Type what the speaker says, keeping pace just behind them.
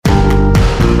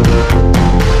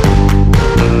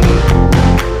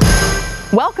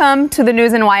Welcome to the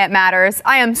news and why it matters.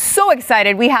 I am so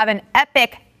excited. We have an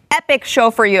epic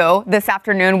show for you this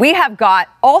afternoon. We have got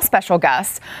all special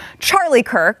guests. Charlie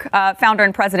Kirk, founder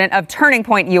and president of Turning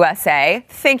Point USA.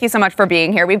 Thank you so much for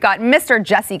being here. We've got Mr.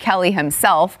 Jesse Kelly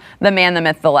himself, the man, the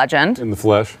myth, the legend. In the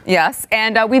flesh. Yes.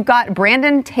 And we've got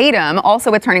Brandon Tatum, also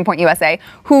with Turning Point USA,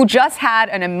 who just had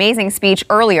an amazing speech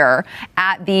earlier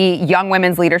at the Young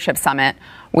Women's Leadership Summit.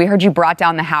 We heard you brought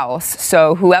down the house,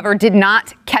 so whoever did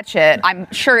not catch it, I'm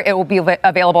sure it will be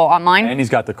available online. And he's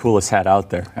got the coolest hat out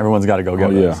there. Everyone's got to go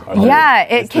get it. Yeah,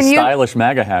 it's the stylish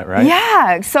MAGA hat, right?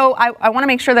 Yeah, so I want to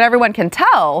make sure that everyone can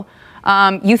tell.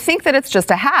 You think that it's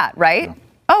just a hat, right? Yeah.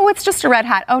 Oh, it's just a red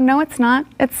hat. Oh, no, it's not.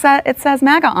 It says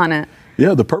MAGA on it.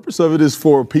 Yeah, the purpose of it is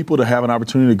for people to have an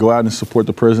opportunity to go out and support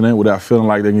the president without feeling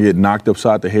like they can get knocked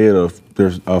upside the head or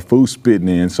there's food spitting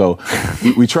in. So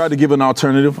we tried to give an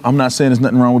alternative. I'm not saying there's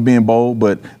nothing wrong with being bold,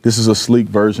 but this is a sleek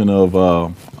version of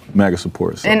MAGA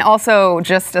support. So. And also,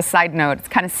 just a side note, it's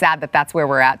kind of sad that that's where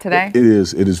we're at today. It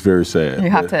is very sad.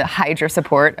 You have to hide your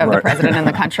support of the president in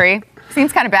the country.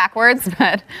 Seems kind of backwards,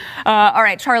 but all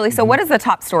right, Charlie, so what is the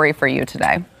top story for you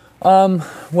today?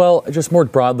 Well, just more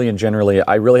broadly and generally,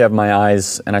 I really have my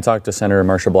eyes, and I talked to Senator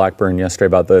Marsha Blackburn yesterday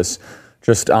about this,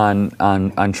 just on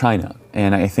China.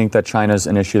 And I think that China's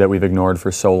an issue that we've ignored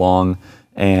for so long.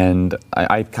 And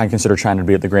I consider China to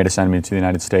be the greatest enemy to the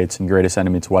United States and greatest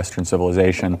enemy to Western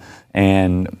civilization.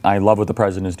 And I love what the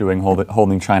president is doing,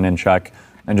 holding China in check,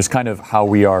 and just kind of how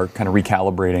we are kind of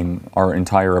recalibrating our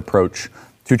entire approach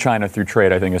to China through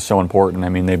trade, I think is so important. I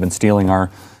mean, they've been stealing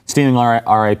our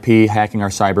IP, hacking our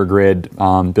cyber grid,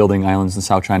 building islands in the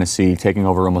South China Sea, taking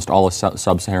over almost all of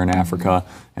sub-Saharan Africa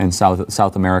and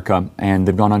South America, and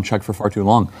they've gone unchecked for far too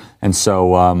long. And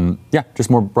so, just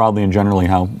more broadly and generally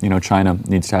how, China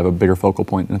needs to have a bigger focal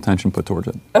point and attention put towards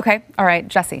it. Okay. All right.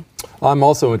 Jesse. I'm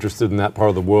also interested in that part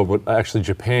of the world, but actually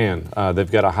Japan. They've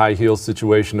got a high heel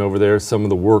situation over there. Some of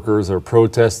the workers are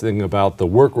protesting about the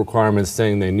work requirements,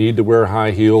 saying they need to wear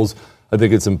high heels. I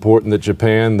think it's important that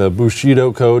Japan, the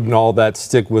Bushido code and all that,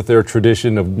 stick with their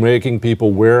tradition of making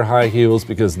people wear high heels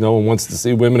because no one wants to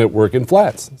see women at work in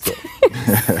flats. So.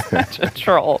 Such a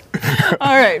troll.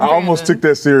 All right. I almost took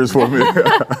that serious for me.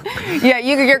 Yeah,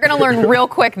 you're going to learn real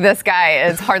quick this guy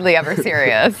is hardly ever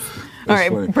serious. All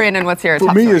right, funny. Brandon, what's your top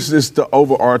For me, story? it's the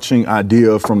overarching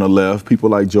idea from the left,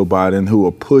 people like Joe Biden, who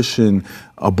are pushing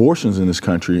abortions in this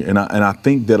country. And I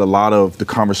think that a lot of the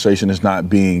conversation is not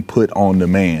being put on the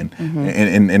man.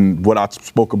 Mm-hmm. And what I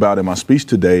spoke about in my speech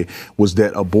today was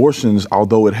that abortions,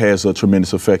 although it has a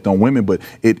tremendous effect on women, but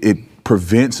it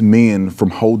prevents men from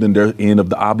holding their end of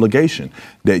the obligation,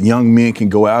 that young men can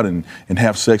go out and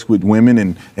have sex with women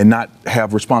and not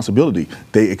have responsibility.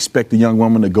 They expect a young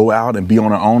woman to go out and be on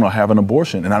her own or have an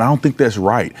abortion. And I don't think that's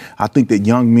right. I think that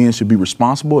young men should be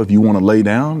responsible. If you want to lay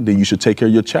down, then you should take care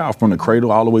of your child from the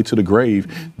cradle all the way to the grave.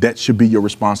 That should be your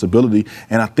responsibility.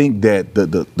 And I think that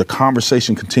the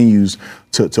conversation continues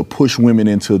to push women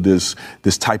into this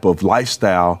type of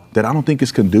lifestyle that I don't think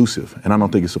is conducive and I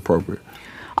don't think it's appropriate.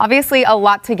 Obviously, a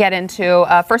lot to get into.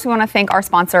 First, we want to thank our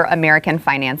sponsor, American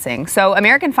Financing. So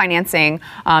American Financing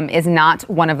is not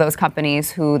one of those companies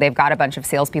who they've got a bunch of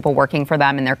salespeople working for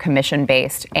them and they're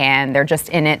commission-based and they're just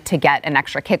in it to get an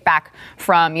extra kickback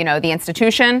from, the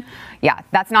institution. Yeah,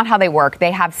 that's not how they work. They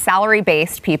have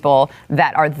salary-based people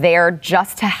that are there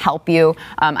just to help you.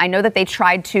 I know that they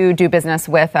tried to do business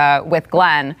with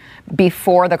Glenn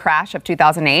before the crash of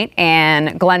 2008,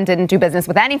 and Glenn didn't do business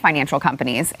with any financial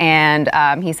companies. And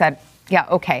he said, yeah,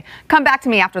 okay, come back to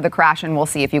me after the crash and we'll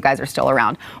see if you guys are still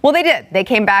around. Well, they did. They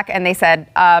came back and they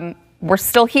said, we're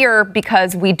still here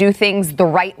because we do things the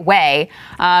right way.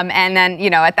 And then,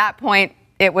 at that point,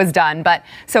 it was done. But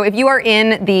so if you are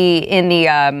in the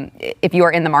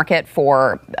market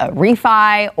for a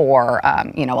refi or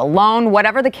a loan,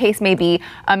 whatever the case may be,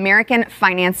 American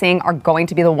Financing are going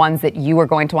to be the ones that you are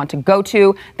going to want to go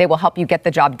to. They will help you get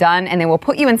the job done, and they will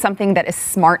put you in something that is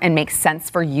smart and makes sense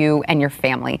for you and your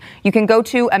family. You can go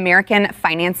to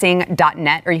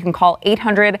AmericanFinancing.net or you can call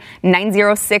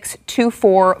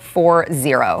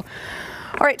 800-906-2440.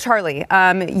 All right, Charlie,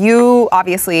 you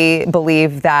obviously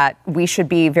believe that we should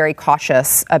be very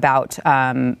cautious about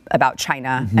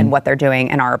China and what they're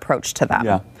doing and our approach to them.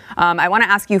 Yeah. I want to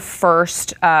ask you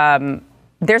first,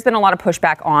 there's been a lot of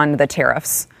pushback on the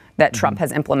tariffs that Trump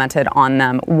has implemented on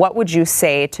them. What would you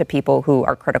say to people who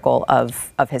are critical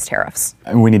of his tariffs?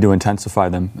 And we need to intensify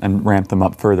them and ramp them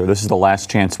up further. This is the last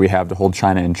chance we have to hold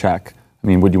China in check. I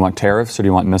mean, would you want tariffs or do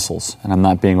you want missiles? And I'm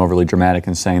not being overly dramatic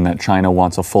in saying that China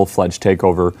wants a full-fledged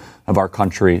takeover of our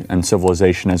country and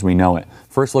civilization as we know it.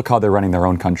 First, look how they're running their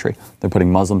own country. They're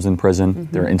putting Muslims in prison.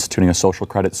 They're instituting a social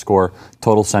credit score,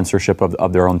 total censorship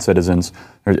of their own citizens.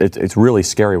 It's really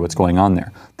scary what's going on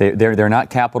there. They're not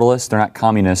capitalists. They're not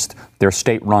communist. They're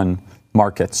state-run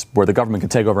markets where the government can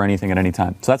take over anything at any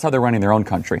time. So that's how they're running their own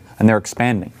country, and they're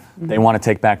expanding. They want to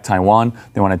take back Taiwan.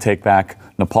 They want to take back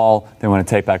Nepal. They want to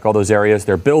take back all those areas.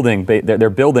 They're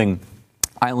building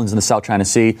islands in the South China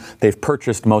Sea. They've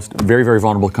purchased most very, very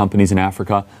vulnerable companies in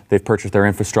Africa. They've purchased their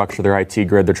infrastructure, their IT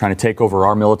grid. They're trying to take over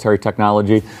our military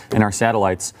technology and our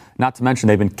satellites. Not to mention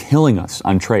they've been killing us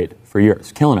on trade for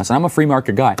years, killing us. And I'm a free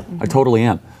market guy. I totally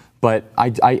am. But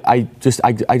I just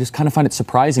kind of find it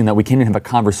surprising that we can't even have a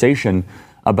conversation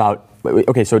about,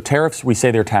 okay, so tariffs, we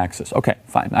say they're taxes. Okay,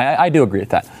 fine. I do agree with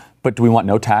that. But do we want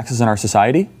no taxes in our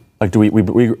society? Like, I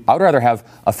would rather have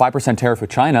a 5% tariff with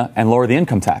China and lower the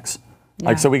income tax. Yeah.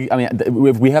 Like, so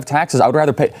if we have taxes, I would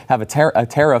rather have a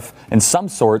tariff in some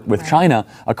sort with China,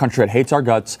 a country that hates our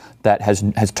guts, that has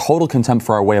total contempt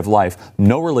for our way of life,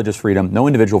 no religious freedom, no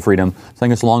individual freedom. So I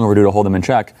think it's long overdue to hold them in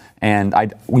check. And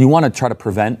we want to try to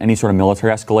prevent any sort of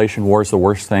military escalation. War is the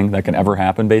worst thing that can ever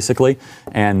happen, basically.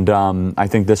 And I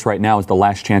think this right now is the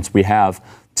last chance we have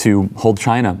to hold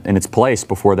China in its place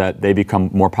before that they become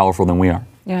more powerful than we are.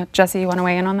 Yeah, Jesse, you want to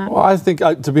weigh in on that? Well, I think,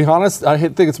 to be honest, I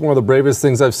think it's one of the bravest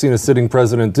things I've seen a sitting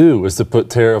president do is to put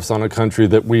tariffs on a country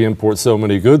that we import so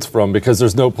many goods from, because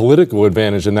there's no political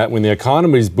advantage in that. When the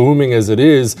economy's booming as it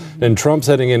is and Trump's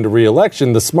heading into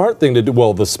re-election, the smart thing to do,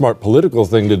 well, the smart political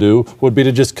thing to do would be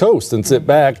to just coast and sit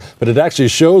back. But it actually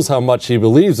shows how much he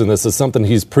believes in this. It's something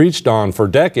he's preached on for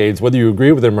decades, whether you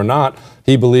agree with him or not.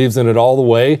 He believes in it all the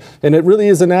way, and it really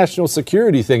is a national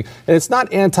security thing. And it's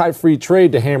not anti-free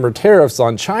trade to hammer tariffs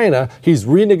on China. He's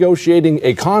renegotiating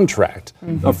a contract.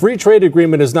 A free trade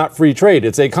agreement is not free trade.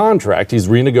 It's a contract. He's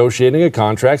renegotiating a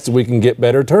contract so we can get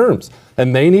better terms.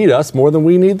 And they need us more than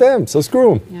we need them. So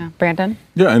screw them. Yeah, Brandon?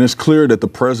 Yeah, and it's clear that the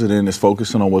president is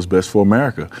focusing on what's best for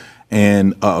America.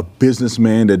 And a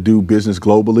businessman that do business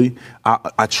globally,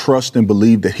 I trust and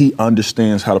believe that he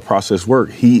understands how the process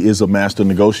works. He is a master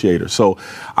negotiator. So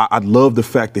I love the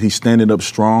fact that he's standing up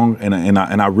strong, and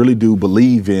I really do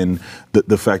believe in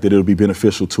the fact that it'll be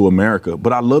beneficial to America.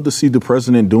 But I love to see the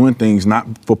president doing things not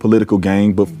for political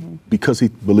gain, but because he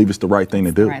believes it's the right thing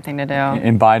to do. The right thing to do.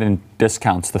 And Biden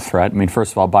discounts the threat. I mean,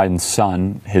 first of all, Biden's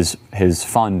son, his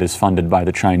fund is funded by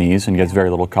the Chinese and gets very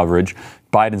little coverage.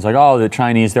 Biden's like, oh, the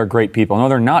Chinese, they're great people. No,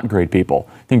 they're not great people.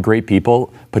 You think great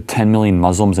people put 10 million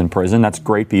Muslims in prison? That's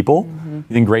great people? You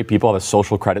think great people have a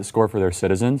social credit score for their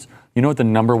citizens? You know what the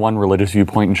number one religious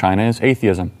viewpoint in China is?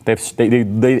 Atheism.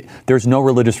 There's no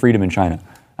religious freedom in China.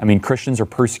 I mean, Christians are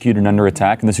persecuted and under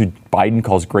attack, and this is who Biden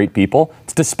calls great people.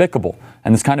 It's despicable.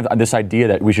 And this idea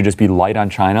that we should just be light on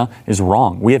China is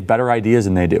wrong. We have better ideas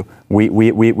than they do. We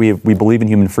believe in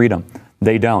human freedom.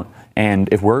 They don't. And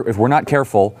if we're not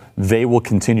careful, they will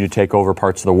continue to take over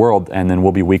parts of the world, and then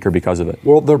we'll be weaker because of it.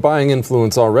 Well, they're buying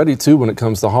influence already, too, when it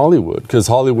comes to Hollywood, because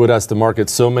Hollywood has to market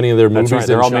so many of their movies in China.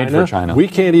 They're all made for China. We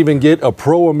can't even get a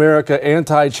pro-America,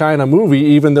 anti-China movie,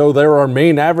 even though they're our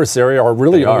main adversary, our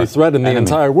really only threat in the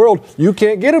entire world. You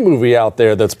can't get a movie out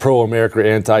there that's pro-America,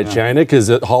 anti-China, because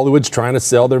Hollywood's trying to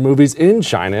sell their movies in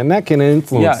China, and that kind of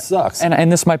influence sucks.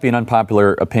 And this might be an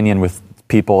unpopular opinion with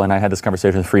people, and I had this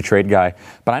conversation with a free trade guy,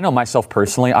 but I know myself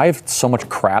personally, I have so much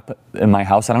crap in my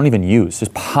house I don't even use,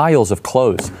 just piles of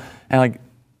clothes, and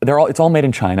it's all made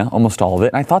in China, almost all of it.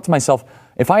 And I thought to myself,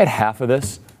 if I had half of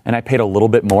this and I paid a little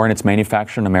bit more and it's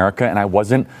manufactured in America and I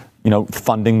wasn't,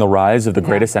 funding the rise of the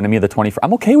greatest enemy of the 21st,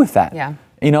 I'm okay with that. Yeah.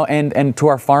 And to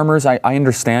our farmers, I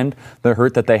understand the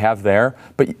hurt that they have there.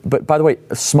 But by the way,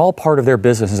 a small part of their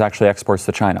business is actually exports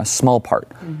to China, a small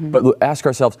part. But ask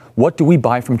ourselves, what do we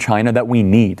buy from China that we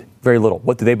need? Very little.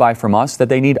 What do they buy from us that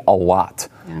they need? A lot.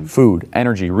 Food,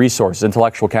 energy, resources,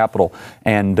 intellectual capital.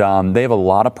 And they have a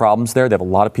lot of problems there. They have a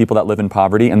lot of people that live in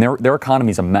poverty, and their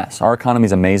economy's a mess. Our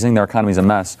economy's amazing. Their economy's a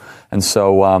mess. And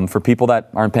so for people that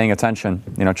aren't paying attention,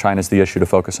 China's the issue to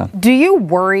focus on. Do you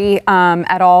worry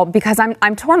at all? Because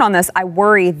I'm torn on this. I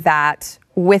worry that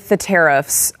with the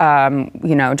tariffs,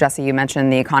 Jesse, you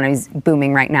mentioned the economy's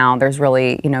booming right now. There's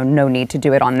really, no need to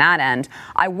do it on that end.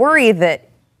 I worry that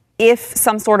if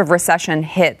some sort of recession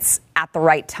hits at the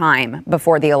right time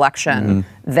before the election,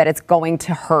 that it's going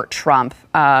to hurt Trump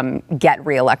get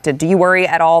reelected. Do you worry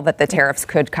at all that the tariffs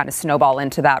could kind of snowball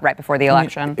into that right before the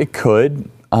election? It could.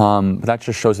 But that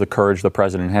just shows the courage the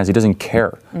president has. He doesn't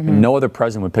care. No other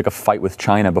president would pick a fight with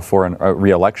China before a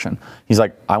re-election. He's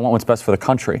like, I want what's best for the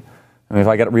country. I mean, if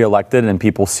I get reelected and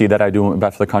people see that I do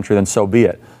best for the country, then so be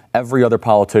it. Every other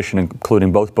politician,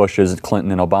 including both Bushes,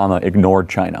 Clinton, and Obama, ignored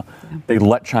China. Yeah. They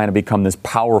let China become this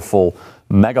powerful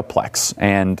megaplex,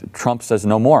 and Trump says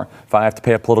no more. If I have to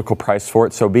pay a political price for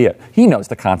it, so be it. He knows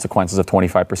the consequences of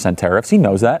 25% tariffs. He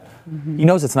knows that. Mm-hmm. He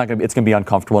knows it's going to be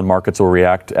uncomfortable and markets will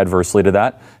react adversely to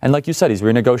that. And like you said, he's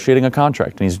renegotiating a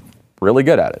contract, and he's really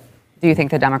good at it. Do you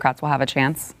think the Democrats will have a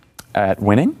chance at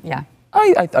winning? Yeah.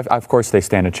 Of course they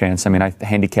stand a chance. I mean, I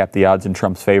handicap the odds in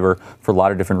Trump's favor for a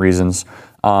lot of different reasons.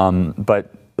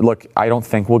 But look, I don't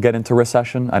think we'll get into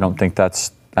recession. I don't think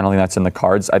that's in the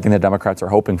cards. I think the Democrats are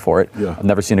hoping for it. Yeah. I've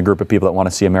never seen a group of people that want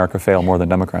to see America fail more than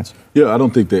Democrats. Yeah, I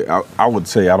don't think I would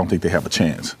say I don't think they have a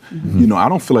chance. Mm-hmm. You know, I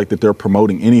don't feel like that they're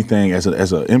promoting anything as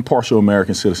an impartial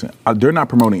American citizen. They're not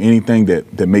promoting anything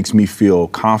that makes me feel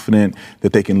confident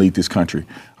that they can lead this country.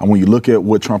 And when you look at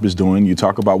what Trump is doing, you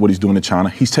talk about what he's doing in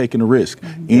China, he's taking a risk.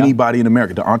 Mm-hmm. Anybody in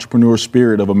America, the entrepreneur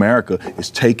spirit of America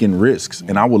is taking risks.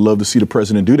 And I would love to see the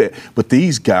president do that. But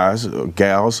these guys,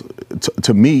 gals,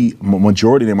 to me,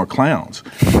 majority of them are clowns.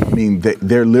 I mean,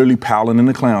 they're literally piling in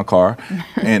the clown car.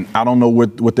 And I don't know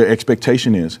what their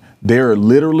expectation is. They're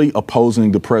literally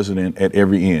opposing the president at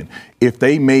every end. If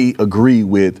they may agree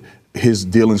with his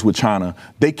dealings with China,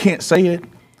 they can't say it.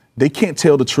 They can't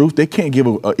tell the truth. They can't give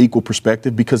an equal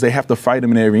perspective because they have to fight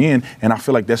him in every end. And I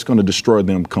feel like that's going to destroy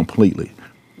them completely.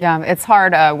 Yeah, it's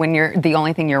hard when the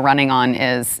only thing you're running on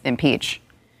is impeach.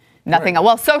 Nothing. Right.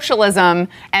 Well, socialism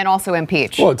and also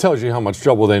impeach. Well, it tells you how much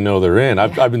trouble they know they're in.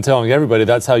 I've been telling everybody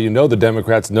that's how you know the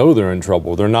Democrats know they're in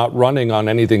trouble. They're not running on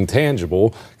anything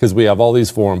tangible because we have all these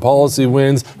foreign policy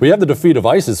wins. We have the defeat of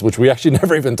ISIS, which we actually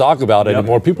never even talk about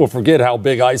anymore. People forget how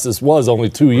big ISIS was only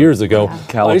 2 years ago.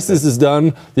 Yeah. ISIS is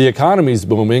done. The economy's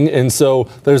booming. And so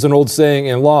there's an old saying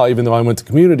in law, even though I went to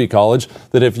community college,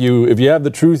 that if you have the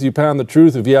truth, you pound the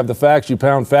truth. If you have the facts, you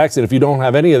pound facts. And if you don't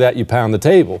have any of that, you pound the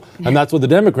table. And that's what the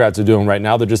Democrats are doing right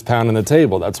now. They're just pounding the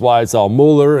table. That's why it's all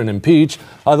Mueller and impeach.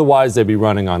 Otherwise, they'd be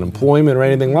running on employment or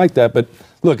anything like that. But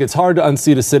look, it's hard to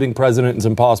unseat a sitting president. It's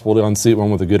impossible to unseat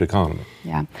one with a good economy.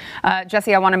 Yeah.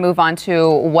 Jesse, I want to move on to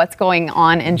what's going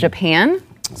on in Japan.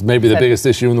 It's maybe the biggest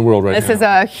issue in the world right now. This is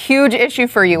a huge issue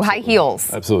for you. Absolutely. High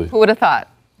heels. Absolutely. Who would have thought?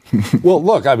 Well,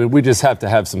 look, I mean, we just have to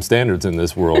have some standards in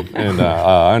this world. And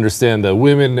I understand that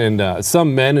women and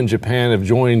some men in Japan have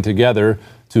joined together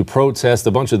to protest.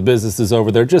 A bunch of businesses over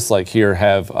there, just like here,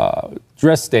 have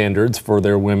dress standards for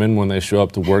their women when they show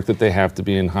up to work that they have to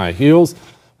be in high heels.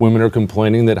 Women are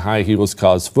complaining that high heels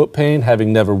cause foot pain,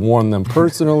 having never worn them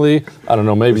personally. I don't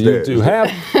know, maybe you do have.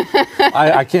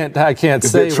 I can't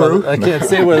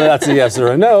say whether that's a yes or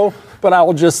a no. But I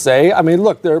will just say, I mean,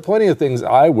 look, there are plenty of things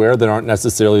I wear that aren't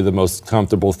necessarily the most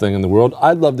comfortable thing in the world.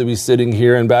 I'd love to be sitting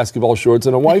here in basketball shorts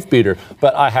and a wife beater,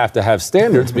 but I have to have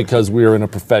standards because we're in a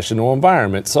professional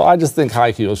environment. So I just think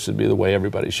high heels should be the way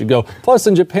everybody should go. Plus,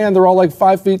 in Japan, they're all like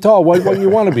 5 feet tall. Why wouldn't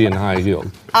you want to be in high heels?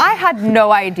 I had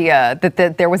no idea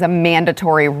that there was a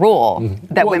mandatory rule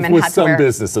that women had to wear.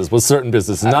 With certain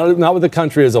businesses, not with the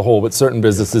country as a whole, but certain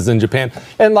businesses in Japan.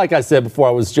 And like I said before,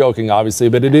 I was joking, obviously,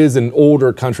 but it is an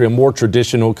older country, a more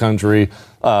traditional country.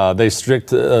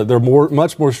 They're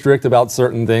much more strict about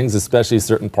certain things, especially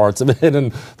certain parts of it.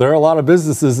 And there are a lot of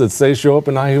businesses that say show up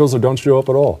in high heels or don't show up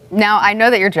at all. Now, I know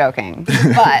that you're joking,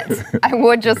 but I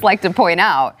would just like to point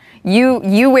out,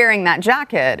 you wearing that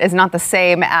jacket is not the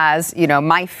same as,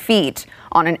 my feet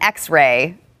on an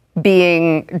X-ray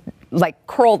being like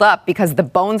curled up because the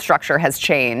bone structure has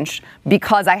changed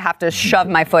because I have to shove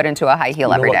my foot into a high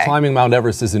heel every day. Climbing Mount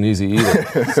Everest isn't easy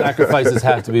either. Sacrifices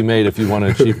have to be made if you want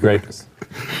to achieve greatness.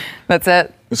 That's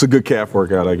it. It's a good calf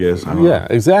workout, I guess. Yeah,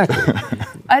 exactly.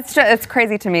 It's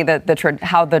crazy to me that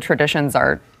how the traditions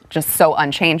are just so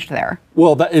unchanged there.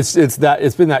 Well, it's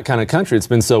been that kind of country. It's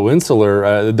been so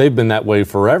insular. They've been that way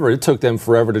forever. It took them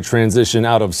forever to transition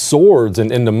out of swords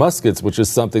and into muskets, which is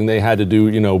something they had to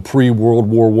do, pre-World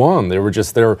War I. They were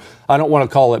just there. I don't want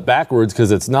to call it backwards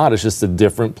because it's not. It's just a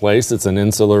different place. It's an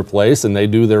insular place, and they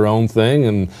do their own thing.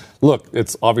 And look,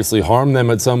 it's obviously harmed them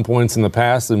at some points in the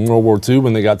past in World War II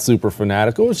when they got super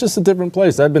fanatical. It's just a different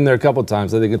place. I've been there a couple of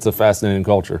times. I think it's a fascinating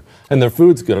culture. And their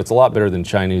food's good. It's a lot better than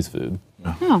Chinese food.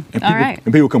 Oh, all right.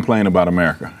 And people complain about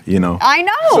America, I know.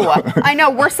 I know.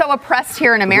 We're so oppressed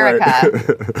here in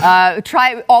America. Right.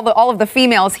 Try all of the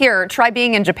females here. Try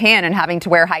being in Japan and having to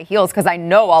wear high heels because I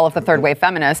know all of the third wave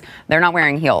feminists. They're not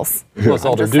wearing heels. Plus,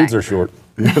 all their dudes are short.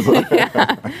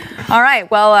 Yeah. All right.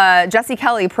 Well, Jesse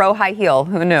Kelly, pro high heel.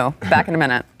 Who knew? Back in a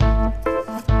minute.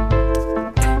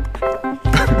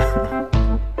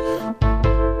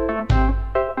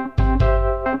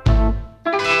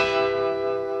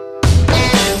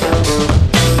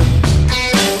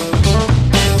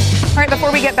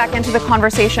 we get back into the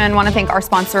conversation, I want to thank our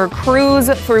sponsor, Cruise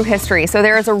Through History. So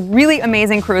there is a really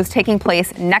amazing cruise taking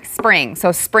place next spring.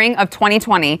 So spring of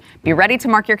 2020, be ready to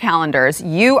mark your calendars.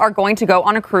 You are going to go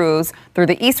on a cruise through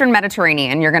the Eastern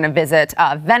Mediterranean. You're going to visit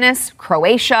Venice,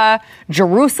 Croatia,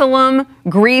 Jerusalem,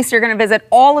 Greece. You're going to visit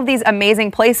all of these amazing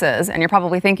places. And you're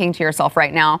probably thinking to yourself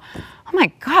right now, oh my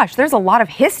gosh, there's a lot of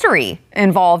history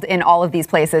involved in all of these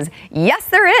places. Yes,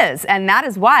 there is. And that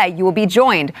is why you will be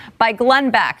joined by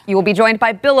Glenn Beck. You will be joined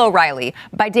by Bill O'Reilly,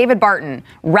 by David Barton,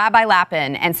 Rabbi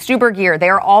Lappin, and Stu Bergier. They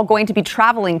are all going to be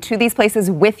traveling to these places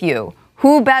with you.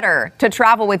 Who better to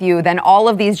travel with you than all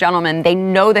of these gentlemen? They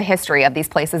know the history of these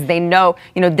places. They know,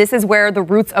 this is where the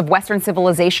roots of Western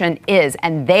civilization is.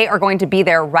 And they are going to be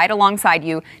there right alongside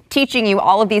you, teaching you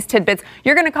all of these tidbits.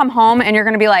 You're going to come home and you're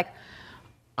going to be like,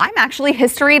 I'm actually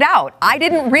historied out. I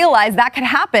didn't realize that could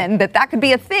happen, that could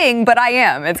be a thing, but I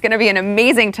am. It's going to be an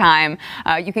amazing time.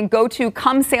 You can go to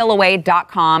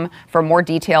comesailaway.com for more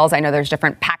details. I know there's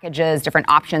different packages, different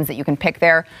options that you can pick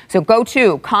there. So go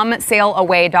to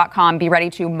comesailaway.com. Be ready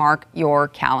to mark your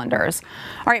calendars.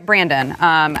 All right, Brandon,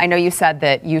 I know you said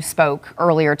that you spoke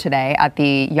earlier today at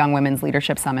the Young Women's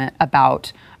Leadership Summit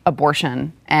about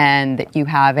abortion, and that you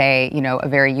have a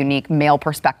very unique male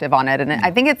perspective on it. And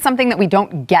I think it's something that we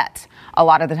don't get a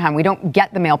lot of the time. We don't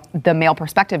get the male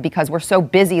perspective because we're so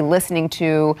busy listening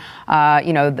to,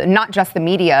 not just the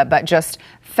media, but just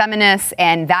feminists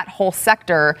and that whole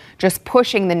sector just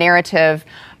pushing the narrative,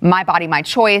 my body, my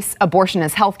choice, abortion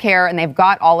is healthcare, and they've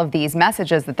got all of these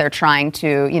messages that they're trying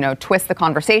to, twist the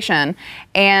conversation.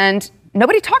 And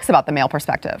nobody talks about the male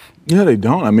perspective. Yeah, they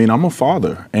don't. I mean, I'm a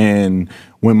father. And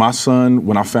when I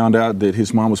found out that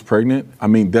his mom was pregnant, I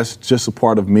mean, that's just a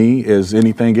part of me as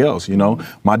anything else,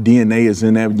 My DNA is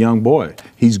in that young boy.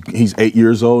 He's 8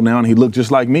 years old now, and he looked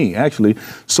just like me, actually.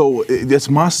 So it's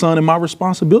my son, and my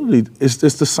responsibility is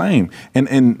the same.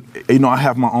 And I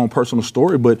have my own personal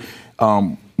story, but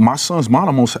my son's mom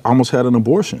almost had an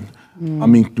abortion. I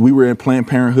mean, we were in Planned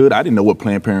Parenthood. I didn't know what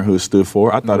Planned Parenthood stood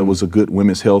for. I thought it was a good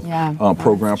women's health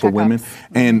program for women.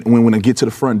 And when I get to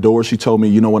the front door, she told me,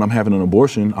 you know what, I'm having an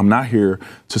abortion. I'm not here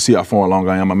to see how far along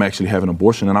I am. I'm actually having an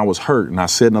abortion. And I was hurt. And I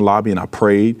sat in the lobby and I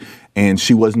prayed. And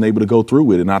she wasn't able to go through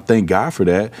with it. And I thank God for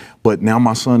that. But now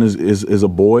my son is a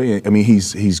boy. I mean,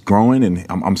 he's growing, and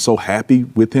I'm so happy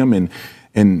with him.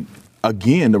 And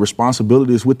again, the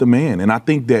responsibility is with the man. And I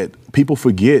think that people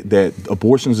forget that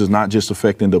abortions is not just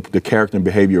affecting the character and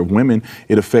behavior of women.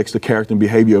 It affects the character and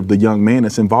behavior of the young man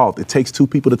that's involved. It takes two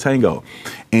people to tango.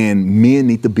 And men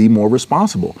need to be more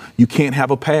responsible. You can't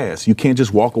have a pass. You can't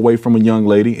just walk away from a young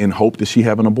lady and hope that she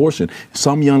have an abortion.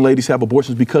 Some young ladies have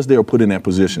abortions because they are put in that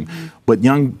position. But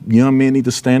young men need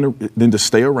to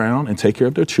stay around and take care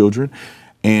of their children.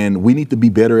 And we need to be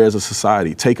better as a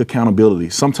society, take accountability.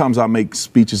 Sometimes I make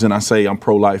speeches and I say I'm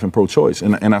pro-life and pro-choice.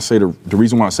 And I say the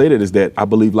reason why I say that is that I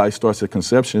believe life starts at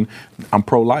conception. I'm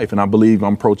pro-life, and I believe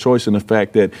I'm pro-choice in the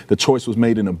fact that the choice was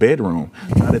made in a bedroom,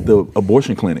 not at the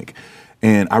abortion clinic.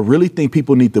 And I really think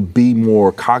people need to be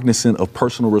more cognizant of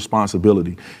personal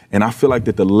responsibility. And I feel like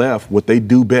that the left, what they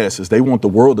do best is they want the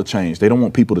world to change. They don't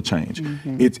want people to change.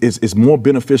 It's more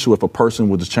beneficial if a person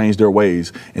would just change their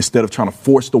ways instead of trying to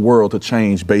force the world to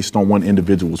change based on one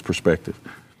individual's perspective.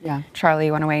 Yeah. Charlie,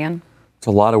 you want to weigh in? It's a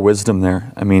lot of wisdom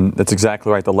there. I mean, that's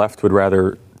exactly right. The left would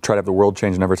rather try to have the world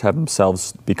change and never to have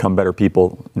themselves become better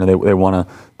people. They want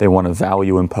to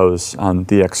value impose on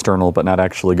the external, but not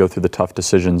actually go through the tough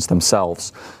decisions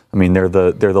themselves. I mean, they're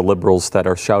the liberals that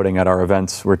are shouting at our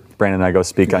events where Brandon and I go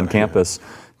speak on campus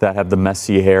that have the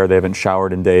messy hair. They haven't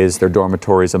showered in days. Their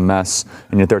dormitory's a mess,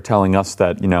 and yet they're telling us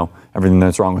that everything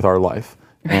that's wrong with our life.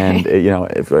 And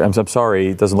I'm sorry,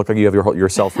 it doesn't look like you have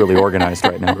yourself really organized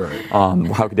right now.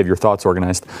 How could you have your thoughts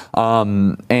organized?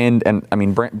 And I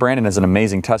mean, Brandon has an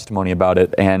amazing testimony about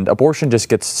it. And abortion just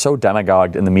gets so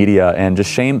demagogued in the media, and just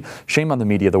shame on the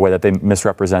media the way that they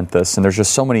misrepresent this. And there's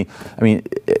just so many. I mean,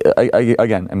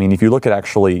 if you look at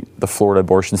actually the Florida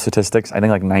abortion statistics, I think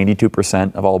like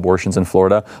 92% of all abortions in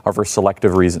Florida are for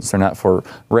selective reasons. They're not for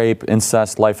rape,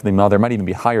 incest, life of the mother. It might even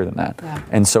be higher than that. Yeah.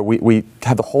 And so we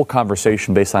have the whole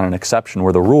conversation based on an exception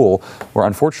where the rule, where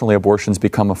unfortunately abortions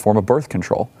become a form of birth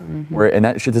control.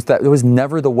 That was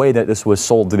never the way that this was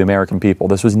sold to the American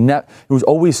people. It was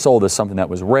always sold as something that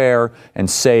was rare and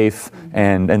safe,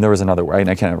 and there was another word.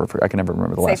 I can never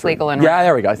remember the last word. Safe, legal, and rare. Yeah,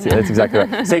 there we go. That's exactly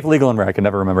right. Safe, legal, and rare. I can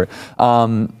never remember it.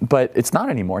 But it's not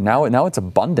anymore. Now it's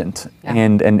abundant. Yeah.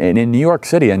 And in New York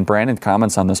City, and Brandon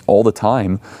comments on this all the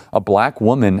time, a black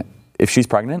woman, if she's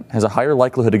pregnant, has a higher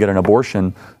likelihood to get an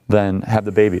abortion than have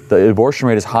the baby. The abortion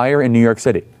rate is higher in New York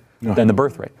City than the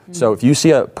birth rate. So if you see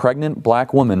a pregnant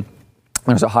black woman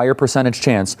there's a higher percentage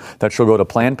chance that she'll go to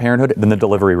Planned Parenthood than the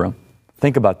delivery room.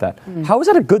 Think about that. How is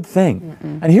that a good thing?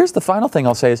 And here's the final thing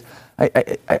I'll say is,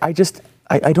 I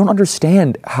don't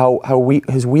understand how we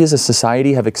as a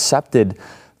society have accepted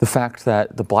the fact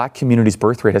that the black community's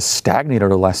birth rate has stagnated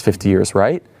over the last 50 years,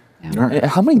 right? Yeah.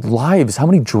 How many lives, how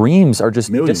many dreams are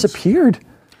just disappeared?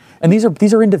 And these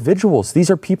are individuals.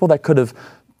 These are people that could have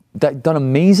done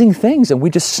amazing things, and we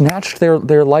just snatched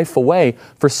their life away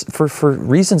for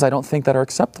reasons I don't think that are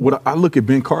acceptable. Well, I look at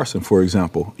Ben Carson, for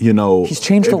example. He's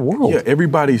changed the world. Yeah,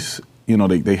 everybody's,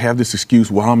 they have this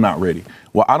excuse, well, I'm not ready.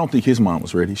 Well, I don't think his mom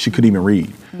was ready. She couldn't even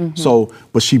read.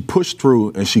 But she pushed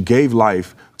through and she gave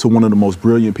life to one of the most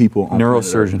brilliant people on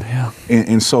neurosurgeon. Yeah.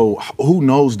 And so who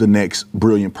knows the next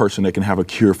brilliant person that can have a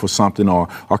cure for something or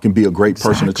can be a great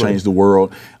person to change the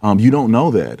world. You don't know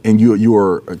that. And you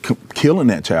are killing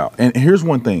that child. And here's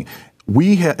one thing.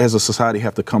 We as a society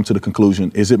have to come to the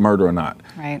conclusion, is it murder or not?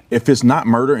 Right. If it's not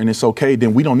murder and it's okay,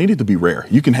 then we don't need it to be rare.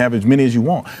 You can have as many as you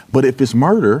want. But if it's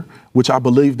murder, which I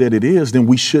believe that it is, then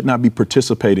we should not be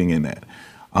participating in that.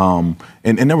 And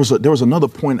there was another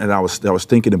point that I was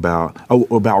thinking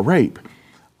about rape.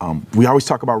 We always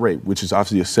talk about rape, which is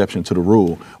obviously the exception to the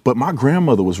rule. But my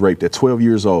grandmother was raped at 12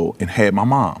 years old and had my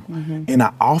mom. And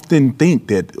I often think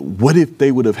that what if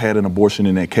they would have had an abortion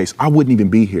in that case? I wouldn't even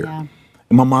be here. Yeah.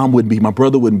 And my mom wouldn't be, my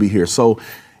brother wouldn't be here. So,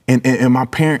 and my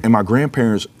parent and my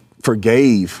grandparents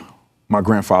forgave my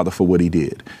grandfather for what he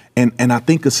did. And I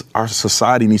think our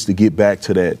society needs to get back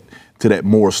to that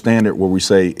moral standard where we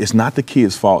say it's not the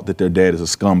kid's fault that their dad is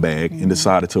a scumbag and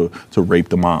decided to rape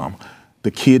the mom. The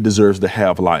kid deserves to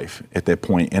have life at that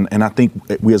point. And I think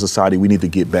we as a society, we need to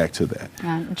get back to that.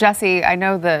 Yeah. Jesse, I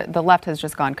know the left has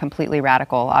just gone completely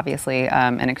radical, obviously,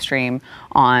 and extreme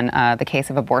on the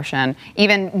case of abortion,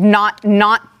 even not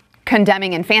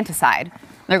condemning infanticide.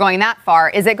 They're going that far.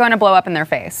 Is it going to blow up in their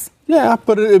face? Yeah,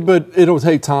 but it'll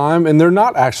take time, and they're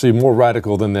not actually more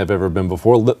radical than they've ever been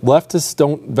before. Leftists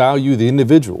don't value the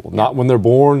individual, not when they're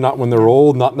born, not when they're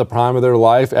old, not in the prime of their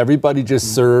life. Everybody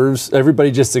just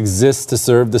exists to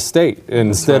serve the state.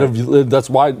 And that's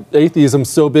why atheism's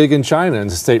so big in China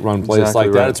and state-run places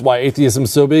like that. It's why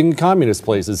atheism's so big in communist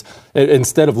places.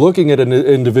 Instead of looking at an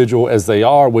individual as they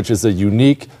are, which is a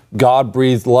unique,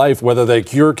 God-breathed life, whether they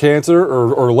cure cancer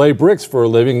or lay bricks for a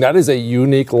living, that is a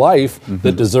unique life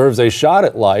that deserves a shot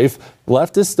at life.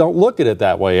 Leftists don't look at it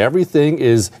that way. Everything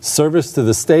is service to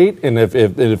the state, and if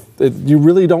you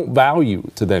really don't value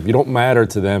to them, you don't matter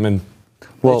to them, and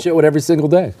they show it every single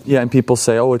day. Yeah, and people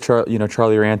say,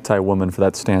 Charlie, you're anti-woman for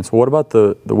that stance. Well, what about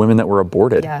the women that were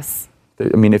aborted? Yes.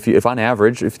 I mean, if on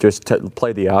average, if you just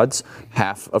play the odds,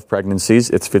 half of pregnancies,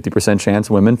 it's 50%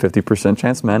 chance women, 50%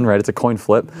 chance men, right? It's a coin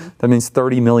flip. That means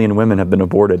 30 million women have been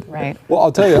aborted. Right. Well,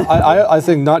 I'll tell you, I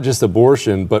think not just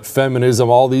abortion, but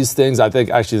feminism, all these things, I think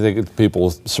people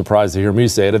are surprised to hear me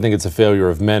say it. I think it's a failure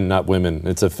of men, not women.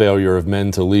 It's a failure of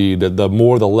men to lead. The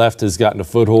more the left has gotten a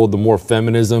foothold, the more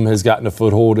feminism has gotten a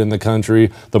foothold in the country,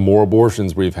 the more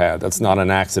abortions we've had. That's not an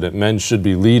accident. Men should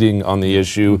be leading on the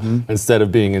issue instead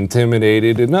of being intimidated.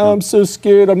 And no, I'm so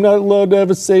scared. I'm not allowed to have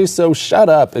a say-so. Shut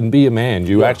up and be a man.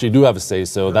 You actually do have a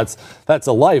say-so. That's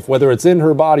a life. Whether it's in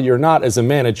her body or not, as a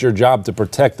man, it's your job to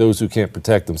protect those who can't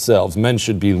protect themselves. Men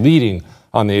should be leading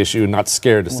on the issue and not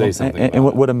scared to say something. And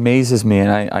what amazes me,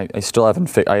 and I still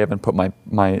haven't put my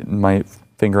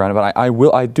finger on it, but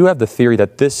I do have the theory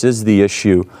that this is the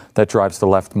issue that drives the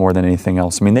left more than anything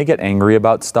else. I mean, they get angry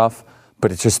about stuff,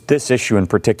 but it's just this issue in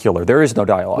particular. There is no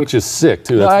dialogue, which is sick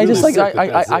too. That's I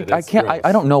can't.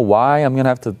 I don't know why. I'm gonna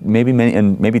have to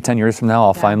maybe 10 years from now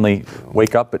I'll finally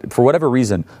wake up. But for whatever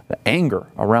reason, the anger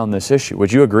around this issue,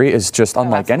 would you agree, is just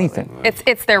unlike anything.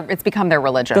 It's become their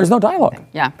religion. There's no dialogue.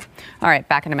 Yeah. All right.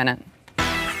 Back in a minute.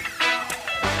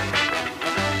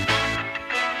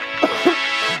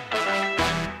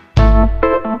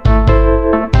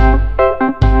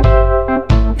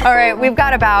 All right, we've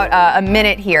got about a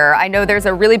minute here. I know there's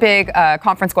a really big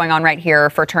conference going on right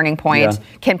here for Turning Point. Yeah.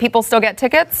 Can people still get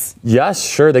tickets? Yes,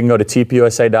 sure. They can go to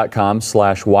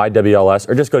tpusa.com/YWLS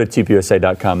or just go to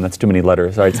tpusa.com. That's too many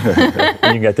letters. Right? And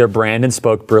you can get there. Brandon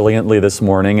spoke brilliantly this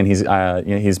morning, and he's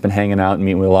been hanging out and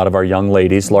meeting with a lot of our young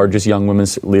ladies. Largest young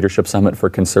women's leadership summit for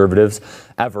conservatives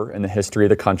ever in the history of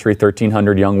the country.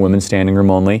 1,300 young women, standing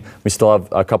room only. We still have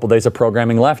a couple days of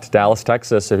programming left. Dallas,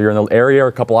 Texas. If you're in the area or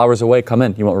a couple hours away, come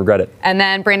in. You won't regret it. And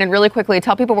then, Brandon, really quickly,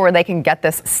 tell people where they can get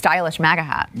this stylish MAGA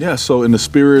hat. Yeah, so in the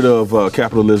spirit of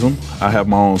capitalism, I have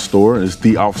my own store. It's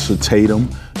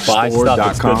theofficertatum. Buy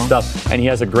stuff, it's good stuff. And he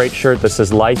has a great shirt that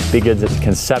says life begins at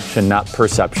conception, not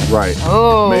perception. Right.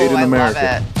 Oh, Made in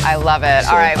America. I love it.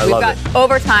 So, all right, we've got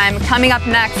overtime coming up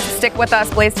next. Stick with us,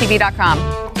 blazetv.com.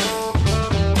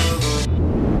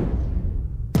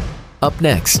 Up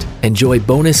next, enjoy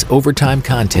bonus overtime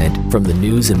content from the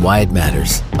news and why it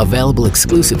matters. Available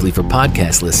exclusively for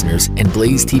podcast listeners and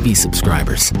Blaze TV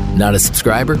subscribers. Not a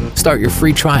subscriber? Start your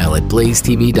free trial at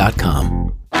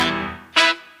blazetv.com.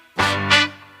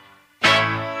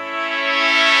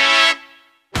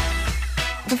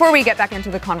 Before we get back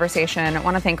into the conversation, I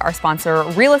want to thank our sponsor,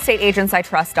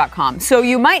 realestateagentsitrust.com. So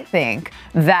you might think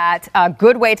that a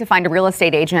good way to find a real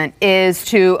estate agent is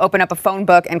to open up a phone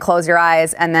book and close your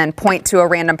eyes and then point to a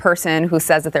random person who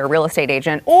says that they're a real estate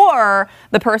agent, or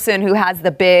the person who has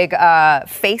the big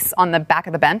face on the back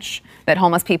of the bench that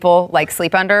homeless people like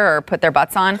sleep under or put their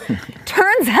butts on.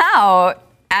 Turns out,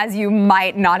 as you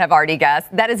might not have already guessed,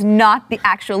 that is not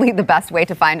actually the best way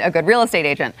to find a good real estate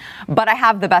agent. But I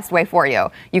have the best way for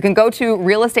you. You can go to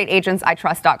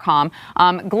realestateagentsitrust.com.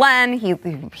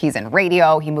 Glenn, he's in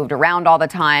radio. He moved around all the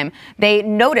time. They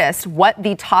noticed what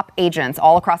the top agents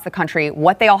all across the country,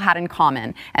 what they all had in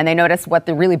common. And they noticed what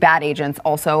the really bad agents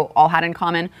also all had in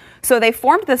common. So they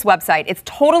formed this website. It's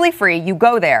totally free. You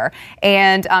go there,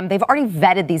 and they've already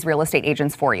vetted these real estate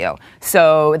agents for you.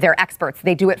 So they're experts.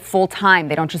 They do it full time.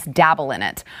 They don't just dabble in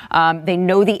it. They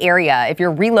know the area. If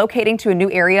you're relocating to a new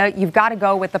area, you've got to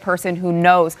go with the person who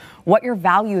knows what your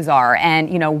values are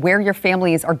and, you know, where your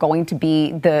families are going to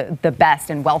be the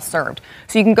best and well served.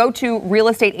 So you can go to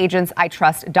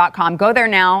realestateagentsitrust.com. Go there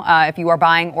now if you are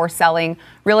buying or selling.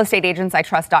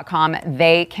 Realestateagentsitrust.com.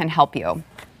 They can help you.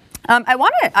 I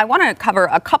want to cover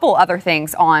a couple other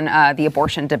things on the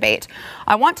abortion debate.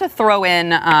 I want to throw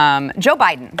in Joe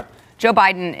Biden. Joe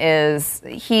Biden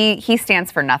he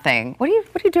stands for nothing. What are you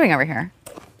doing over here?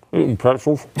 Eating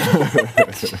pretzels.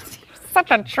 Such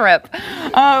a trip.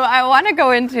 I want to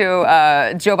go into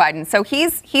Joe Biden. So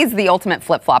he's the ultimate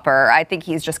flip-flopper. I think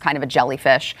he's just kind of a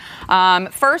jellyfish.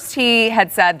 First, he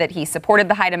had said that he supported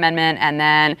the Hyde Amendment and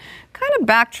then kind of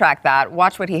backtracked that.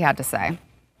 Watch what he had to say.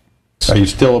 Are you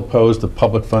still opposed to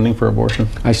public funding for abortion?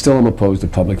 I still am opposed to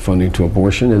public funding to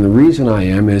abortion, and the reason I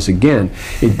am is, again,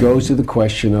 it goes to the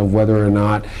question of whether or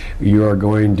not you are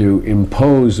going to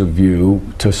impose a view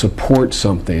to support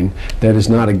something that is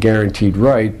not a guaranteed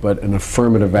right, but an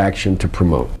affirmative action to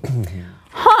promote.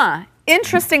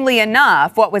 Interestingly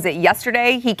enough, what was it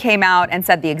yesterday? He came out and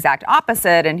said the exact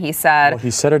opposite, and he said... Well, he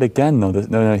said it again, though.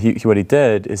 What he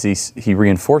did is he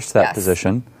reinforced that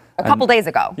position. A couple days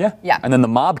ago. Yeah. And then the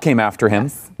mob came after him,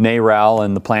 NARAL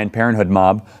and the Planned Parenthood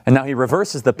mob, and now he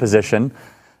reverses the position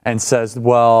and says,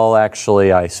 well,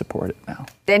 actually, I support it now.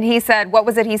 Then he said, what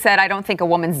was it he said? I don't think a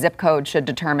woman's zip code should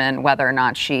determine whether or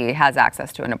not she has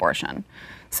access to an abortion.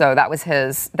 So that was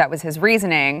his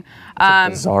reasoning. It's a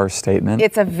bizarre statement.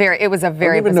 It was a very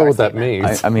I don't even know what that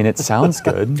means. I mean, it sounds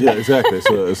good. Yeah, exactly.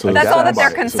 That's all that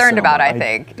they're concerned about, I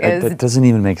think. That doesn't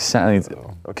even make sense.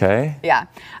 Okay. Yeah.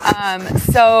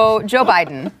 So Joe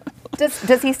Biden,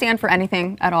 does he stand for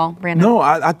anything at all, Brandon? No,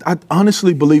 I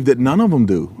honestly believe that none of them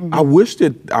do. Mm-hmm. I wish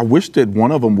that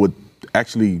one of them would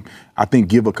actually, I think,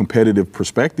 give a competitive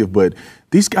perspective, but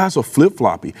these guys are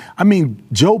flip-floppy. I mean,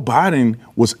 Joe Biden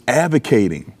was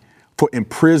advocating for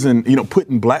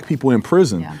putting black people in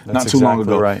prison not too long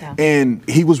ago. Right. Yeah. And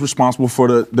he was responsible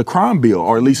for the crime bill,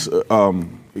 or at least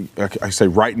I say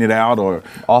writing it out or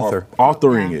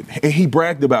authoring it. And he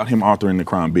bragged about him authoring the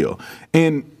crime bill.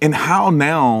 And how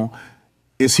now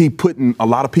is he putting a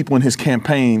lot of people in his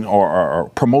campaign or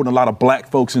promoting a lot of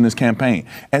black folks in his campaign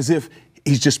as if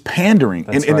he's just pandering.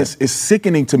 And it's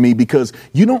sickening to me because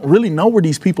you don't really know where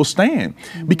these people stand.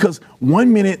 Mm-hmm. Because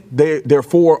one minute they're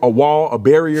for a wall, a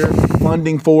barrier,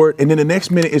 funding for it, and then the next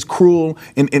minute it's cruel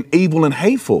and evil and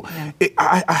hateful. Yeah.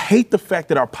 I hate the fact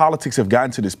that our politics have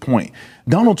gotten to this point.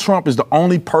 Donald Trump is the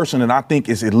only person that I think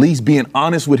is at least being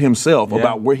honest with himself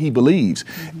about where he believes.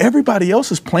 Mm-hmm. Everybody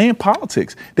else is playing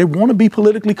politics. They want to be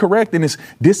politically correct, and it's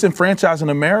disenfranchising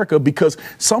America because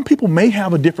some people may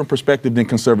have a different perspective than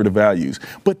conservative values,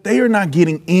 but they are not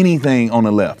getting anything on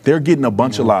the left. They're getting a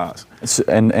bunch of lies.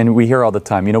 And we hear all the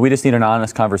time, we just need an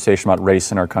honest conversation about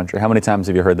race in our country. How many times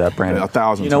have you heard that, Brandon?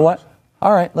 1,000 You know what?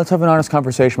 All right, let's have an honest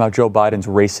conversation about Joe Biden's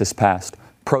racist past.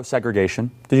 Pro-segregation.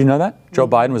 Did you know that? Mm-hmm. Joe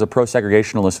Biden was a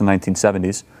pro-segregationalist in the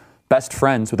 1970s. Best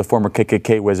friends with a former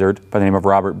KKK wizard by the name of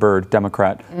Robert Byrd,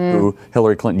 Democrat, who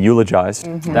Hillary Clinton eulogized.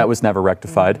 Mm-hmm. That was never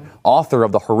rectified. Mm-hmm. Author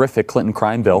of the horrific Clinton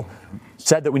crime bill.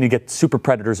 Said that we need to get super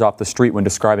predators off the street when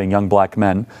describing young black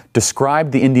men.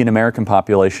 Described the Indian American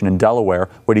population in Delaware,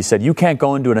 where he said, you can't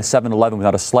go into a 7-Eleven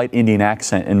without a slight Indian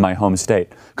accent in my home state.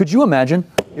 Could you imagine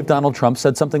if Donald Trump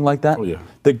said something like that? Oh, yeah.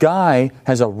 The guy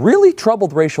has a really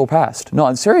troubled racial past. No,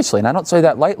 and seriously, and I don't say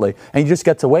that lightly. And he just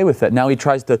gets away with it. Now he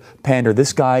tries to pander.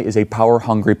 This guy is a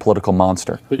power-hungry political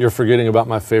monster. But you're forgetting about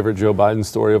my favorite Joe Biden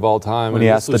story of all time. When he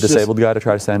asked the disabled guy to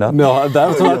try to stand up? No,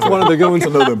 that's one of the good ones.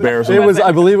 It's a little embarrassing.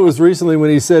 I believe it was recently when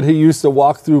he said he used to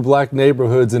walk through black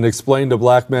neighborhoods and explain to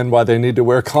black men why they need to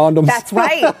wear condoms. That's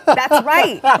right. That's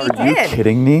right. He did. Are you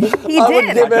kidding me? He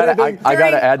did. I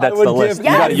got to add that to the list. You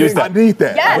got to use that. I need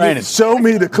that. Yes. Brandon, show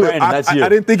me the clip. Brandon, that's you. I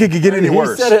didn't think it could get any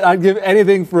worse. He said it. I'd give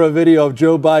anything for a video of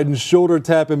Joe Biden shoulder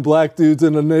tapping black dudes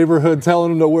in the neighborhood,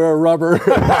 telling them to wear a rubber.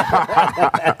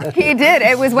 He did.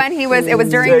 It was when he was. It was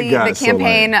during the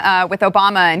campaign with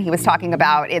Obama, and he was talking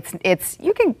about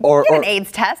you can get an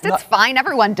AIDS test. It's fine.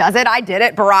 Everyone does it. I did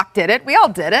it. Barack did it. We all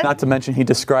did it. Not to mention, he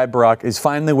described Barack as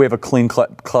finally we have a clean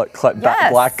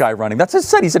black guy running. That's what he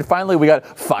said. He said finally we got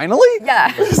finally.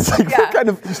 Yeah. It's like what kind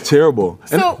of. It's terrible.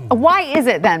 So why is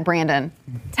it then, Brandon?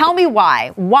 Tell me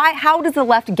why. How does the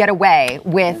left get away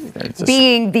with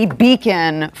being the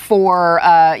beacon for,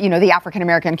 the African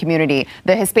American community,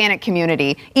 the Hispanic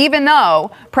community, even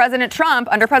though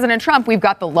under President Trump, we've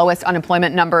got the lowest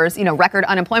unemployment numbers, record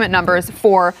unemployment numbers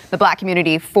for the black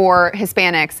community, for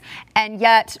Hispanics, and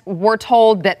yet we're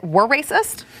told that we're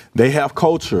racist? They have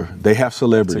culture. They have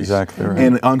celebrities. That's exactly right.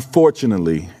 And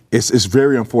unfortunately, it's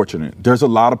very unfortunate. There's a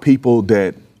lot of people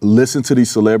that listen to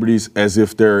these celebrities as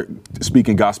if they're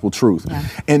speaking gospel truth. Yeah.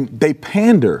 And they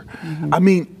pander. Mm-hmm. I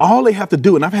mean, all they have to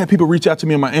do, and I've had people reach out to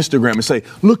me on my Instagram and say,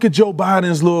 look at Joe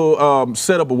Biden's little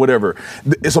setup or whatever.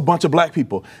 It's a bunch of black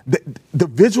people. The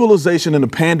visualization and the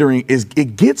pandering,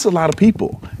 it gets a lot of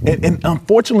people. And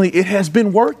unfortunately, it has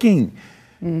been working.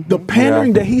 Mm-hmm. The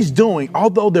pandering that he's doing,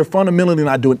 although they're fundamentally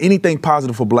not doing anything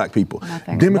positive for black people,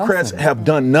 Democrats have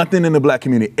done nothing in the black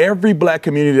community. Every black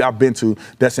community I've been to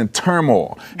that's in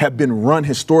turmoil have been run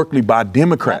historically by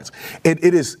Democrats. It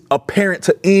is apparent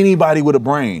to anybody with a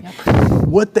brain.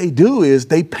 What they do is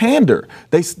they pander.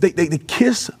 They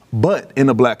kiss butt in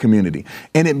the black community.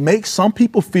 And it makes some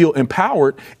people feel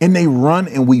empowered, and they run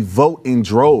and we vote in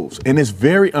droves. And it's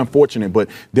very unfortunate, but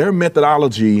their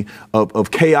methodology of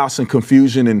chaos and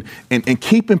confusion and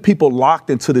keeping people locked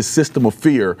into this system of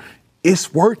fear,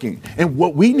 it's working. And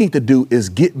what we need to do is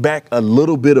get back a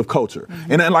little bit of culture.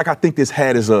 Mm-hmm. And like I think this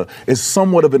hat is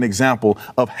somewhat of an example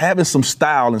of having some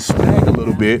style and swag a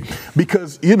little bit,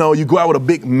 because, you go out with a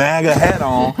big MAGA hat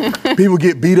on, people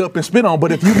get beat up and spit on.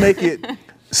 But if you make it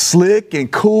slick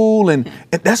and cool, and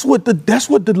that's what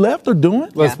the left are doing.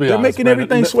 Let's be honest, they're making Brandon,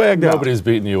 everything swagged out. Nobody's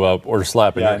beating you up or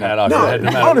slapping your hat off your head.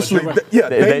 No matter honestly,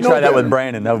 they try that with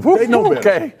Brandon. They know better.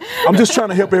 Okay. I'm just trying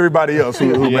to help everybody else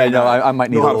who I might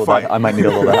need a little bit. I might need a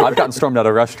little bit. I've gotten stormed out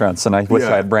of restaurants, and I wish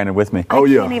I had Brandon with me. I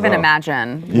can't even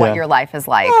imagine what your life is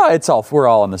like. We're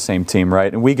all on the same team,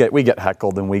 right? And we get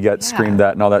heckled and we get screamed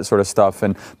at and all that sort of stuff.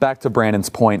 And back to Brandon's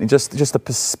point, just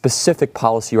the specific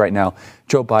policy right now.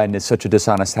 Joe Biden is such a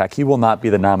dishonest hack. He will not be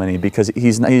the nominee because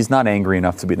he's not angry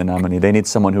enough to be the nominee. They need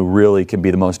someone who really can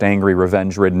be the most angry,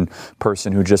 revenge-ridden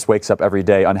person who just wakes up every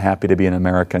day unhappy to be an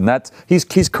American.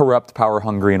 He's corrupt,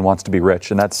 power-hungry, and wants to be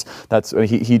rich. And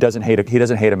he doesn't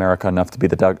hate America enough to be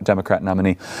the Democrat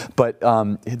nominee. But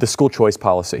the school choice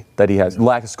policy that he has,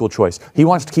 lack of school choice, he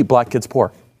wants to keep black kids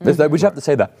poor. We just have to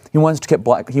say that he wants to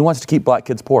keep black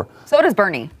kids poor. So does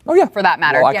Bernie. Oh yeah, for that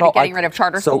matter. Getting rid of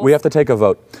charter schools. So we have to take a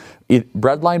vote.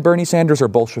 Breadline Bernie Sanders or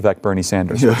Bolshevik Bernie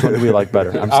Sanders? Which one do we like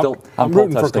better? I'm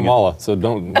rooting for Kamala. So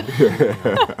don't.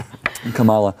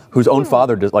 Kamala, whose own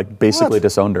father basically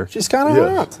disowned her. She's kind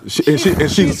of hot.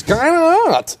 She's kind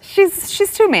of hot.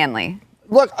 She's too manly.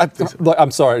 Look,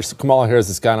 I'm sorry. Kamala Harris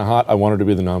is kind of hot. I want her to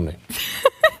be the nominee.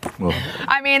 Well,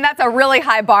 I mean, that's a really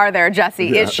high bar there, Jesse.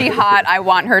 Yeah. Is she hot? I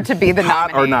want her to be the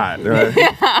nominee. Hot or not,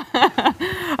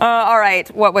 right? All right.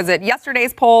 What was it?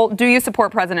 Yesterday's poll, do you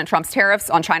support President Trump's tariffs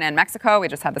on China and Mexico? We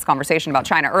just had this conversation about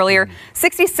China earlier.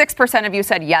 66% of you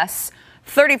said yes.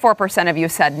 34% of you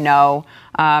said no.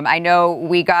 I know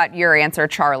we got your answer,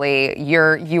 Charlie.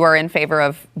 You are in favor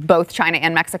of both China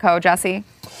and Mexico, Jesse?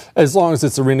 As long as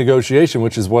it's a renegotiation,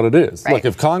 which is what it is. Right. Look,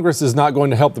 if Congress is not going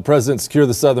to help the president secure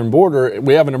the southern border,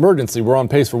 we have an emergency. We're on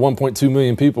pace for 1.2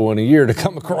 million people in a year to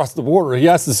come across the border. He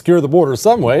has to secure the border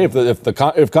some way.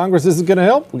 If Congress isn't going to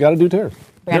help, we got to do tariffs.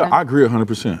 Yeah, I agree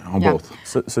 100% on both.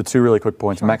 So two really quick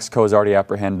points. Sure. Mexico has already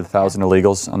apprehended 1,000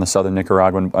 illegals on the southern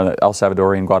Nicaraguan, El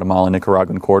Salvadorian, Guatemala,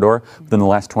 Nicaraguan corridor. Within the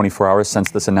last 24 hours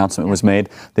since this announcement was made,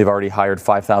 they've already hired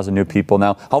 5,000 new people.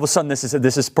 Now, all of a sudden, this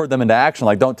has spurred them into action.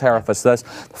 Like, don't tariff us this.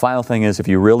 The final thing is, if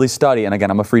you really study, and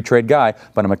again, I'm a free trade guy,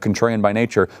 but I'm a contrarian by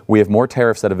nature, we have more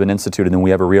tariffs that have been instituted than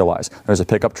we ever realize. There's a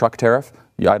pickup truck tariff.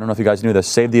 I don't know if you guys knew this,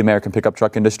 saved the American pickup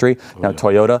truck industry. Now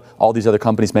Toyota, all these other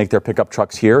companies make their pickup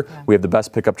trucks here. Yeah. We have the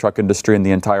best pickup truck industry in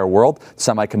the entire world.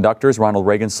 Semiconductors, Ronald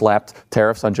Reagan slapped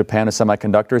tariffs on Japan as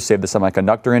semiconductors, saved the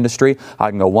semiconductor industry. I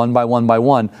can go one by one by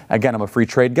one. Again, I'm a free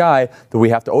trade guy, but we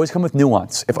have to always come with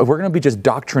nuance. If we're going to be just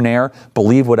doctrinaire,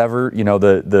 believe whatever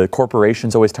the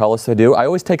corporations always tell us to do, I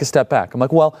always take a step back. I'm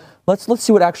like, well, let's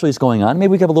see what actually is going on.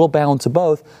 Maybe we get a little balance of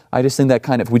both. I just think that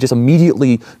kind of, if we just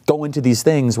immediately go into these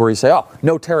things where you say, oh,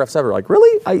 no tariffs ever. Like,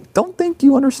 really? I don't think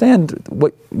you understand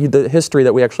the history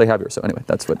that we actually have here. So anyway,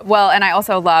 that's what. Well, and I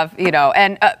also love,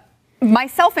 and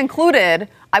myself included,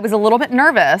 I was a little bit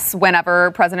nervous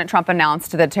whenever President Trump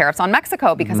announced the tariffs on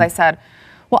Mexico because I said,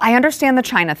 well, I understand the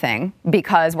China thing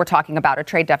because we're talking about a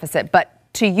trade deficit, but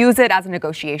to use it as a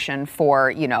negotiation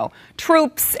for,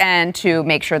 troops and to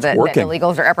make sure that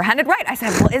illegals are apprehended. Right. I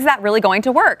said, well, is that really going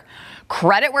to work?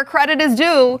 Credit where credit is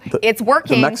due. It's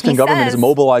working. The Mexican government is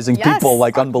mobilizing people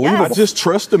like unbelievable. I just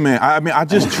trust the man. I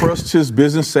just trust his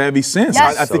business savvy sense.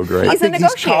 Yes. I think, so great. I think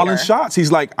he's calling shots.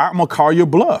 He's like, I'm going to call your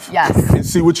bluff. Yes. And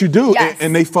see what you do. Yes.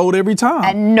 And they fold every time.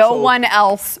 And no one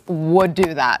else would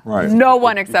do that. Right. No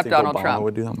one except Donald Obama Trump.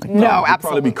 Would do that? Like, no, absolutely. absolutely.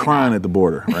 Probably be crying at the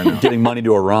border right now. Getting money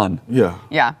to Iran. Yeah.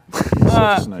 Yeah.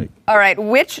 Such a snake. All right.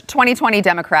 Which 2020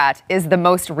 Democrat is the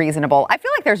most reasonable? I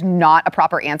feel like there's not a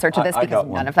proper answer to this because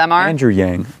none of them are. Andrew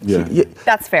Yang. Yeah.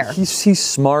 That's fair. He's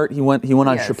smart. He went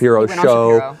on Shapiro's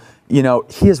show.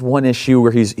 He has one issue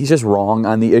where he's just wrong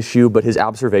on the issue, but his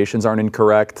observations aren't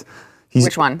incorrect.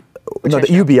 Which one? The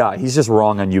UBI. He's just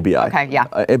wrong on UBI. Okay, yeah.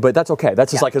 But that's okay.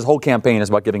 That's just like his whole campaign is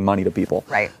about giving money to people.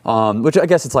 Right. Which I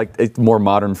guess it's like a more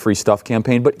modern free stuff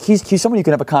campaign. But he's someone you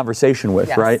can have a conversation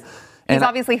with, right? He's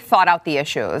obviously thought out the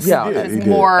issues. Yeah, which is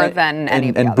more than any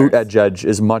of the others. others. And Buttigieg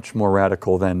is much more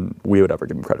radical than we would ever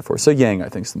give him credit for. So Yang, I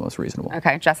think, is the most reasonable.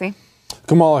 Okay, Jesse?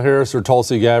 Kamala Harris or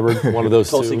Tulsi Gabbard, one of those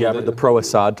Tulsi two. Gabbard, the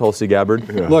pro-Assad Tulsi Gabbard.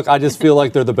 Yeah. Look, I just feel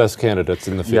like they're the best candidates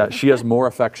in the field. Yeah, she has more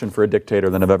affection for a dictator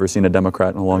than I've ever seen a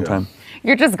Democrat in a long time.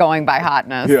 You're just going by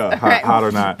hotness. Yeah, hot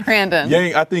or not. Brandon.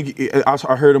 Yang, I think,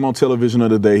 I heard him on television the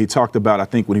other day. He talked about, I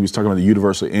think when he was talking about the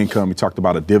universal income, he talked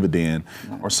about a dividend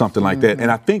or something like that. And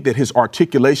I think that his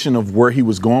articulation of where he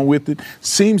was going with it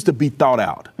seems to be thought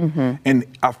out. And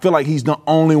I feel like he's the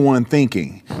only one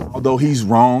thinking, although he's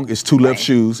wrong, it's two left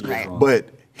shoes, but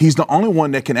he's the only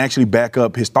one that can actually back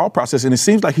up his thought process, and it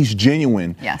seems like he's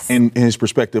genuine in his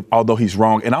perspective, although he's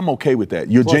wrong, and I'm okay with that.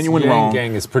 You're genuine Yang wrong.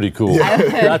 Gang is pretty cool.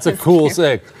 That's a cool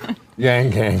say. Yang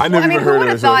Gang. I mean, who would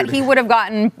have thought he would have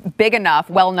gotten big enough,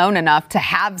 well-known enough to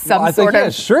have some I think he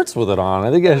has shirts with it on.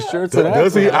 I think he has shirts with it.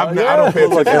 Does he? I don't pay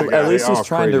attention. At least he's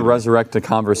trying to resurrect a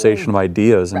conversation of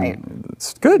ideas, and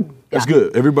it's good. It's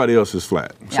good. Everybody else is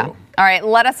flat. Yeah. So. All right,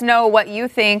 let us know what you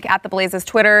think at The Blaze's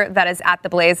Twitter. That is at The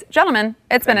Blaze. Gentlemen,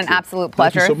 it's been an absolute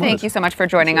pleasure. Thank you so much for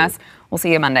joining us. We'll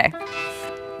see you Monday.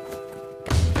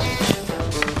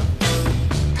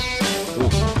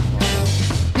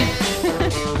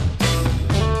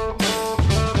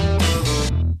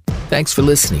 Thanks for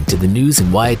listening to the news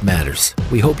and why it matters.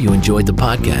 We hope you enjoyed the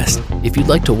podcast. If you'd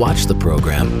like to watch the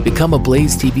program, become a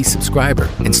Blaze TV subscriber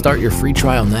and start your free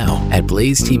trial now at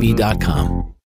blazetv.com.